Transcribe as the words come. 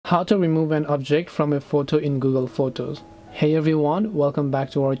How to remove an object from a photo in Google Photos. Hey everyone, welcome back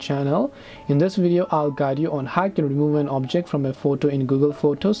to our channel. In this video I'll guide you on how to remove an object from a photo in Google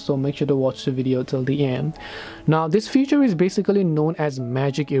Photos, so make sure to watch the video till the end. Now this feature is basically known as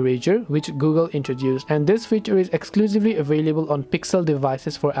Magic Eraser, which Google introduced, and this feature is exclusively available on Pixel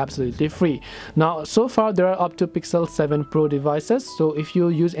devices for absolutely free. Now so far there are up to Pixel 7 Pro devices, so if you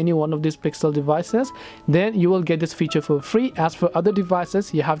use any one of these Pixel devices then you will get this feature for free. As for other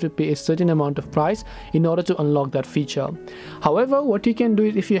devices you have to pay a certain amount of price in order to unlock that feature. However, what you can do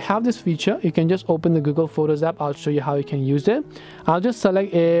is if you have this feature, you can just open the Google Photos app. I'll show you how you can use it. I'll just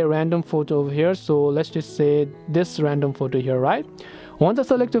select a random photo over here. So let's just say this random photo here, right? Once I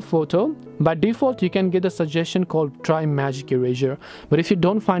select a photo, by default you can get a suggestion called Try Magic Eraser. But if you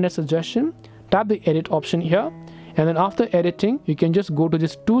don't find a suggestion, tap the edit option here, and then after editing you can just go to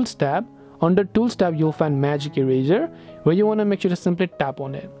this Tools tab. Under Tools tab you'll find Magic Eraser, where you want to make sure to simply tap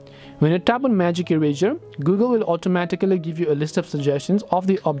on it. When you tap on Magic Eraser, Google will automatically give you a list of suggestions of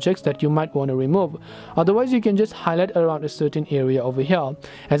the objects that you might want to remove. Otherwise, you can just highlight around a certain area over here.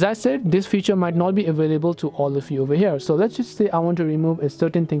 As I said, this feature might not be available to all of you over here. So let's just say I want to remove a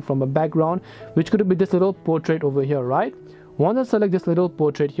certain thing from a background, which could be this little portrait over here, right? Once I select this little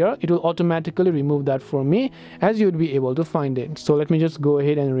portrait here, it will automatically remove that for me, as you would be able to find it. So let me just go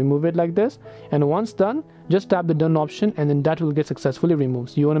ahead and remove it like this, and once done, just tap the done option and then that will get successfully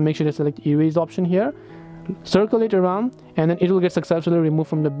removed. So you want to make sure to select erase option here, circle it around, and then it will get successfully removed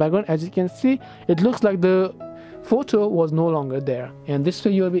from the background. As you can see, it looks like the photo was no longer there, and this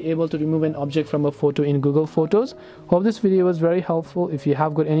way you will be able to remove an object from a photo in Google Photos. Hope this video was very helpful. If you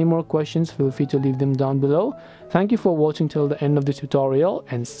have got any more questions, feel free to leave them down below. Thank you for watching till the end of this tutorial,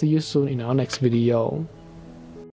 and see you soon in our next video.